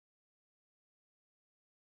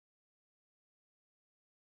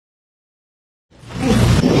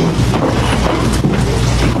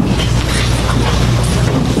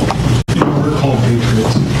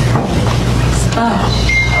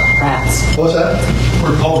What's that?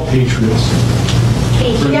 We're called patriots.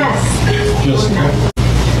 Yes. Just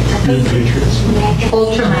being patriots.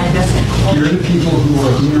 Ultra-minded. You're the people who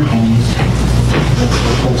are in your homes,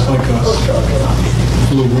 folks like us,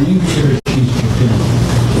 who are willing to share a cheese with dinner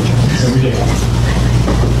every day.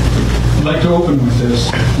 I'd like to open with this,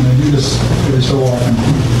 and I do this every so often,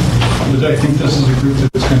 but I think this is a group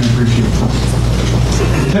that's going to appreciate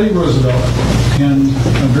this. Teddy Roosevelt penned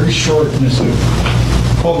a very short missive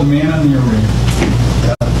called The Man in the Arena.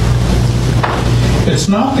 It's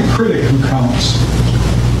not the critic who counts,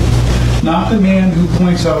 not the man who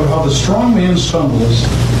points out how the strong man stumbles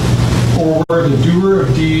or where the doer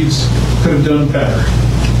of deeds could have done better.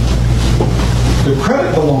 The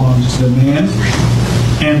credit belongs to the man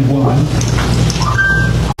and woman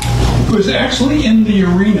who is actually in the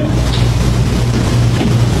arena,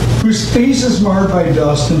 whose face is marred by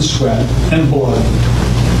dust and sweat and blood,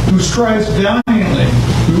 who strives valiantly,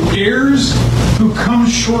 who errs, who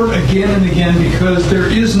comes short again and again because there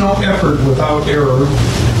is no effort without error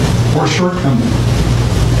or shortcoming,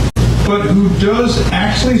 but who does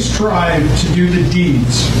actually strive to do the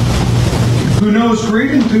deeds, who knows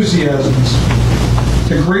great enthusiasms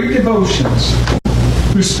to great devotions,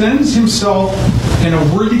 who spends himself in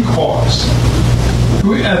a worthy cause,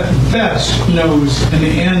 who at best knows in the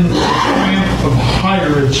end the triumph of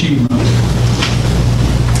higher achievement,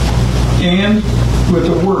 and who at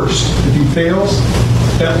the worst, if he fails,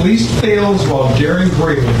 at least fails while daring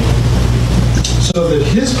greatly, so that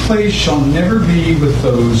his place shall never be with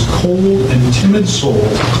those cold and timid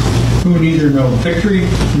souls who neither know victory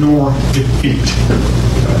nor defeat.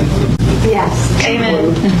 Yes.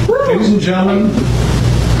 Amen. Ladies and gentlemen,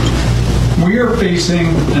 we are facing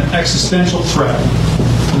an existential threat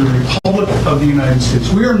to the Republic of the United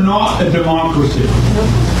States. We are not a democracy.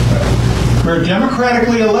 We're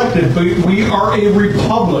democratically elected, but we are a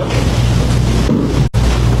republic.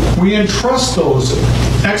 We entrust those.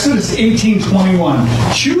 Exodus 18:21.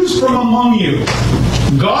 Choose from among you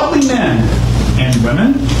godly men and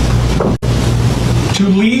women to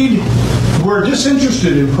lead who are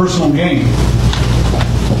disinterested in personal gain.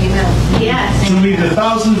 Amen. Yes. To lead the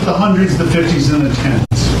thousands, the hundreds, the fifties, and the tens.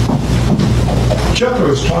 Jethro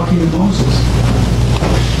is talking to Moses.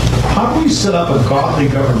 How do we set up a godly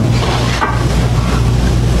government?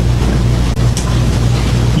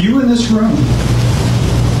 You in this room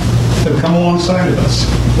have come alongside of us.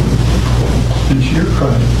 And to your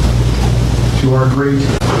credit, to our great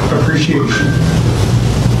appreciation,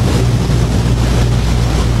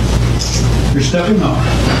 you're stepping up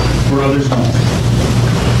where others don't.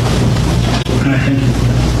 And I thank you for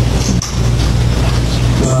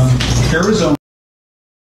that. Arizona